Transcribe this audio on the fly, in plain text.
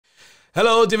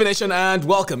Hello Divination and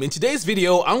welcome. In today's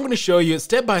video, I'm going to show you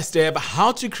step by step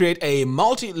how to create a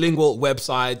multilingual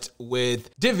website with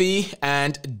Divi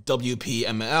and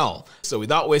WPML. So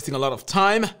without wasting a lot of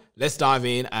time, let's dive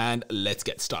in and let's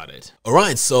get started. All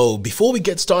right, so before we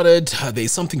get started,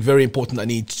 there's something very important I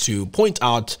need to point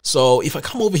out. So if I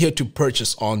come over here to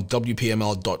purchase on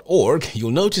WPML.org,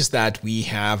 you'll notice that we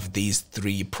have these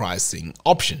three pricing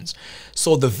options.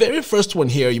 So the very first one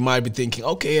here, you might be thinking,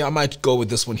 okay, I might go with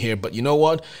this one here, but you know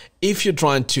what? If you're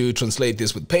trying to translate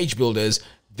this with page builders,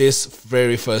 this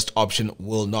very first option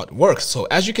will not work. So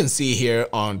as you can see here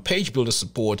on page builder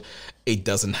support, it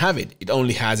doesn't have it. It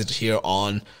only has it here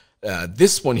on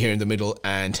this one here in the middle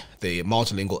and the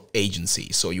multilingual agency.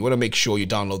 So you want to make sure you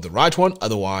download the right one.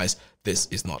 Otherwise, this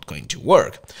is not going to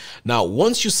work. Now,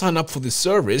 once you sign up for this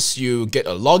service, you get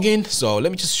a login. So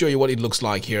let me just show you what it looks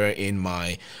like here in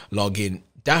my login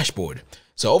dashboard.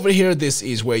 So over here, this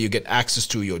is where you get access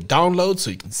to your downloads. So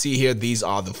you can see here, these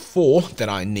are the 4 that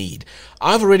I need.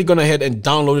 I've already gone ahead and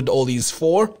downloaded all these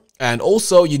 4. And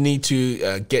also you need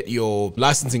to get your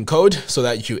licensing code so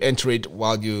that you enter it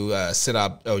while you set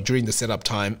up or during the setup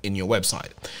time in your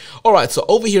website. All right, so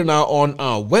over here now on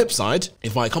our website,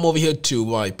 if I come over here to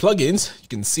my plugins, you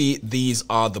can see these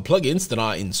are the plugins that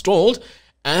are installed,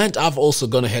 and I've also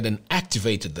gone ahead and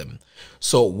activated them.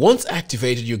 So once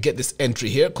activated, you get this entry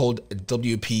here called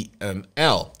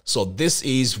WPML. So this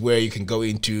is where you can go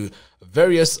into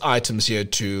various items here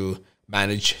to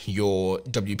manage your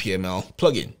WPML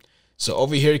plugin. So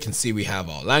over here, you can see we have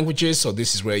our languages. So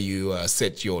this is where you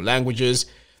set your languages.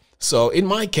 So in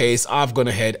my case, I've gone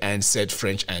ahead and set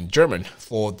French and German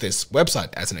for this website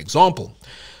as an example.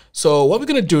 So what we're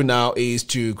going to do now is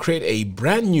to create a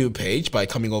brand new page by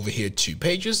coming over here to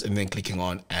pages and then clicking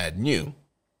on add new.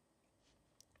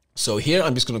 So here,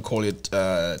 I'm just going to call it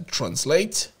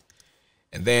translate.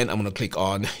 And then I'm going to click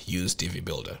on use Divi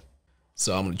builder.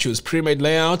 So I'm going to choose pre-made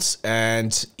layouts.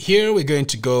 And here we're going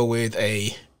to go with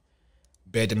a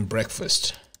bed and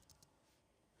breakfast.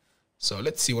 So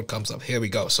let's see what comes up. Here we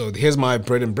go. So here's my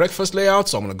bread and breakfast layout.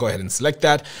 So I'm going to go ahead and select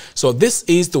that. So this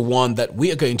is the one that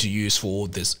we are going to use for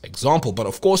this example. But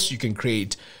of course, you can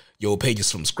create your pages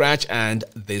from scratch and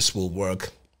this will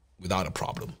work without a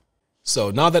problem. So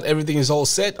now that everything is all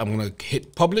set, I'm going to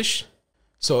hit publish.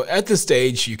 So at this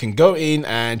stage, you can go in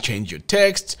and change your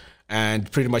text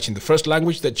and pretty much in the first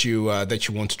language that you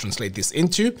want to translate this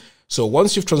into. So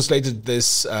once you've translated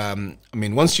this,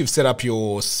 once you've set up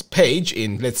your page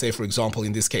in, let's say, for example,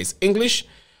 in this case, English,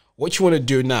 what you want to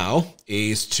do now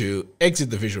is to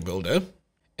exit the Visual Builder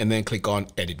and then click on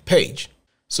Edit Page.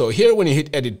 So here, when you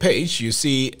hit Edit Page, you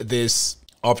see this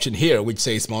option here, which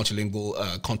says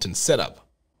Multilingual Content Setup.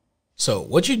 So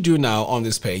what you do now on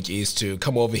this page is to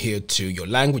come over here to your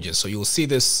languages. So you'll see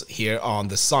this here on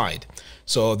the side.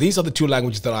 So these are the 2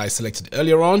 languages that I selected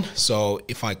earlier on. So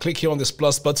if I click here on this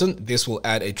plus button, this will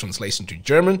add a translation to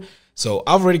German. So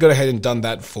I've already gone ahead and done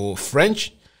that for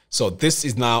French. So this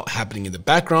is now happening in the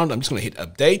background. I'm just going to hit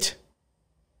update.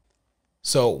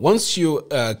 So once you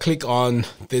click on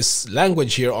this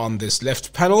language here on this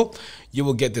left panel, you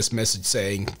will get this message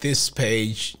saying this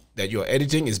page that you're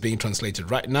editing is being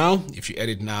translated right now. If you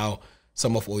edit now,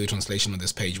 some of all your translation on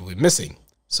this page will be missing.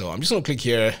 So I'm just going to click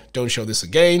here, don't show this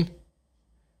again,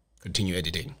 continue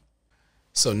editing.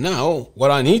 So now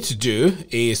what I need to do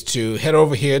is to head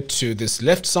over here to this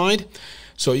left side.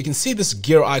 So you can see this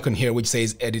gear icon here, which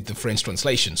says edit the French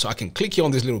translation. So I can click here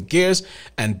on these little gears,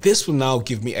 and this will now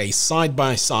give me a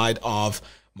side-by-side of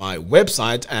my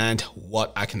website and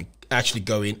what I can actually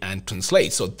go in and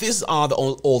translate. So these are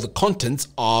all the contents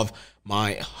of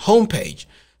my homepage.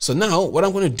 So now what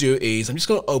I'm going to do is I'm just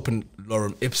going to open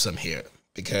Lorem Ipsum here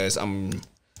because I'm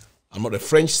not a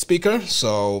French speaker.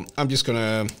 So I'm just going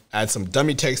to add some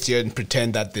dummy text here and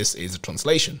pretend that this is a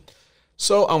translation.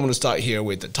 So I'm going to start here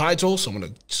with the title. So I'm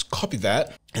going to just copy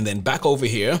that and then back over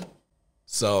here.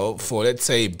 So for, let's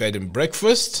say, bed and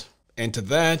breakfast, enter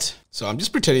that. So I'm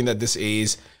just pretending that this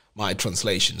is my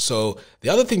translation. So the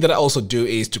other thing that I also do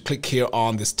is to click here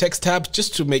on this text tab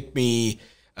just to make me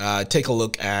take a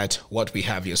look at what we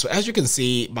have here. So as you can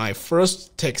see, my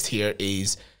first text here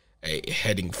is a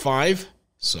heading 5.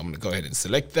 So I'm going to go ahead and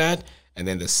select that. And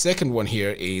then the second one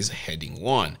here is heading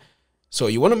 1. So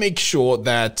you want to make sure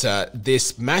that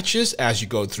this matches as you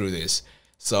go through this.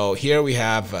 So here we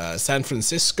have San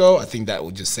Francisco. I think that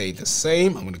will just say the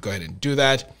same. I'm going to go ahead and do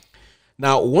that.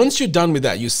 Now, once you're done with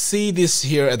that, you see this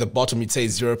here at the bottom, it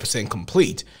says 0%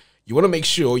 complete. You want to make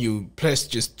sure you press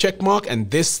just check mark,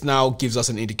 and this now gives us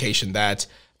an indication that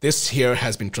this here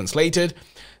has been translated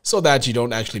so that you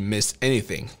don't actually miss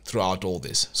anything throughout all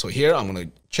this. So here, I'm going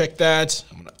to check that.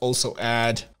 I'm going to also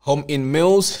add home in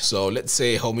meals. So let's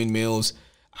say home in meals.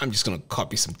 I'm just going to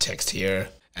copy some text here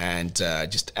and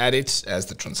just add it as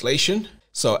the translation.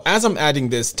 So as I'm adding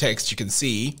this text, you can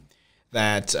see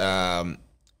that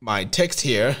my text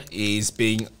here is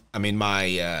being,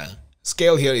 my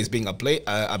scale here is being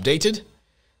updated.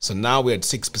 So now we're at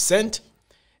 6%.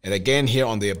 And again, here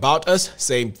on the About Us,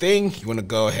 same thing. You want to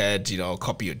go ahead,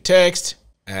 copy your text,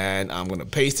 and I'm going to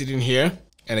paste it in here.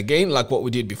 And again, like what we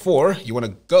did before, you want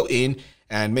to go in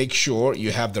and make sure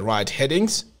you have the right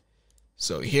headings.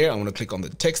 So here, I'm going to click on the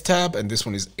text tab, and this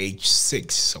one is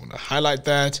H6. So I'm going to highlight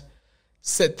that,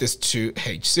 set this to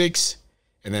H6,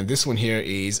 and then this one here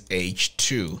is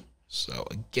H2. So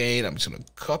again, I'm just going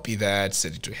to copy that,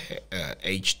 set it to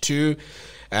H2.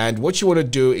 And what you want to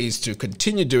do is to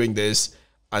continue doing this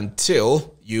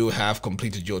until you have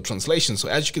completed your translation. So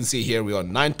as you can see here, we are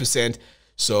 9%.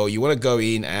 So you want to go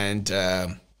in and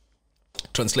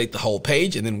translate the whole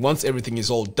page. And then once everything is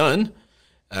all done,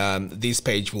 this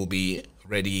page will be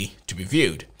ready to be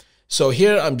viewed. So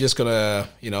here I'm just going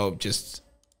to, just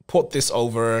put this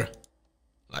over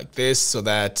like this so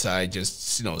that I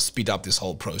just, speed up this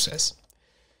whole process.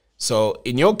 So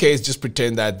in your case, just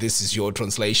pretend that this is your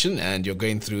translation and you're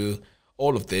going through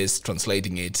all of this,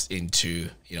 translating it into,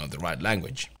 the right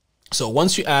language. So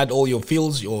once you add all your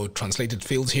fields, your translated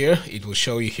fields here, it will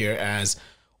show you here as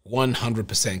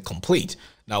 100% complete.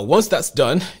 Now, once that's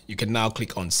done, you can now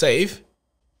click on save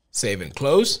and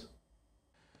close.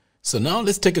 So now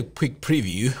let's take a quick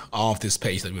preview of this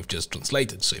page that we've just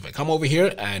translated. So if I come over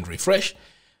here and refresh,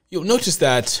 you'll notice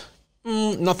that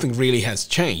nothing really has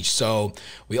changed. So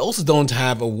we also don't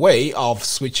have a way of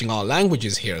switching our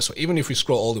languages here. So even if we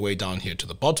scroll all the way down here to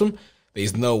the bottom,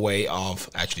 there's no way of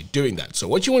actually doing that. So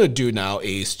what you want to do now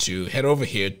is to head over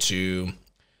here to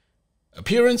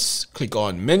Appearance, click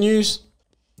on Menus.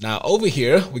 Now over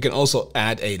here, we can also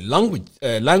add a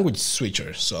language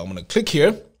switcher. So I'm going to click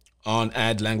here on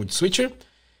Add Language Switcher,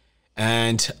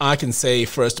 and I can say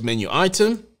first menu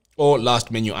item or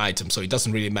last menu item. So it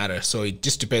doesn't really matter. So it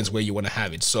just depends where you want to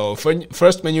have it. So for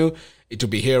first menu, it will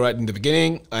be here right in the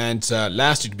beginning, and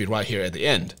last it will be right here at the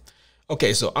end.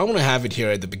 Okay, so I want to have it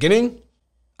here at the beginning.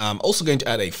 I'm also going to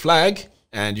add a flag,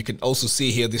 and you can also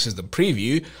see here, this is the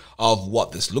preview of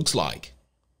what this looks like.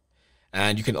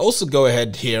 And you can also go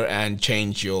ahead here and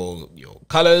change your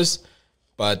colors,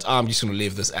 but I'm just going to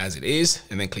leave this as it is,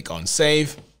 and then click on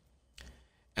save.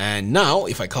 And now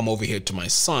if I come over here to my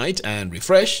site and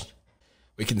refresh,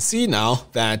 we can see now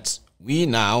that we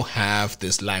now have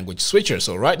this language switcher.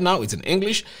 So right now it's in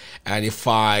English. And if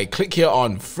I click here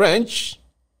on French,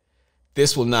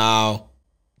 this will now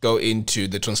go into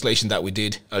the translation that we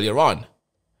did earlier on.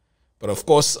 But of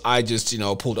course, I just,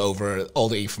 pulled over all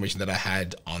the information that I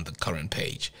had on the current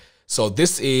page. So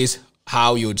this is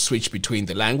how you would switch between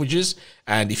the languages.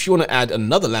 And if you want to add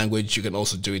another language, you can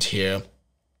also do it here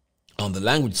on the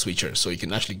language switcher. So you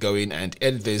can actually go in and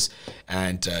edit this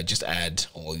and just add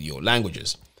all your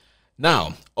languages.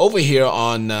 Now, over here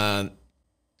on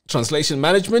translation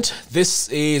management, this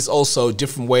is also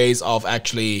different ways of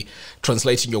actually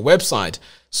translating your website.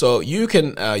 So you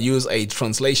can use a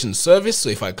translation service. So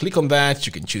if I click on that,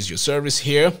 you can choose your service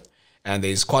here. And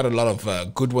there's quite a lot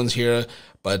of good ones here.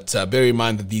 But bear in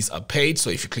mind that these are paid.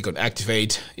 So if you click on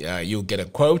activate, you'll get a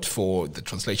quote for the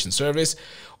translation service.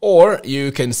 Or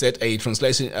you can set a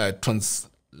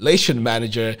translation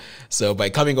manager. So by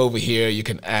coming over here, you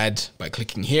can add by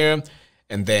clicking here,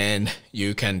 and then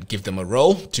you can give them a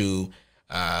role to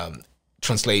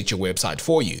translate your website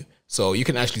for you. So you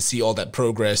can actually see all that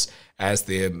progress as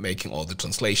they're making all the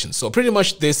translations. So pretty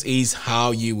much this is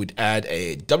how you would add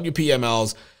a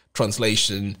WPML's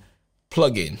translation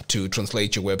plugin to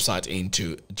translate your website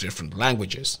into different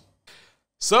languages.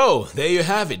 So there you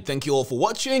have it. Thank you all for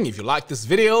watching. If you like this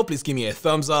video, please give me a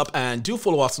thumbs up and do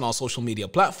follow us on our social media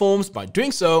platforms. By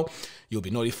doing so, you'll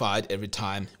be notified every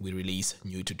time we release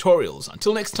new tutorials.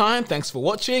 Until next time, thanks for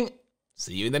watching.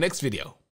 See you in the next video.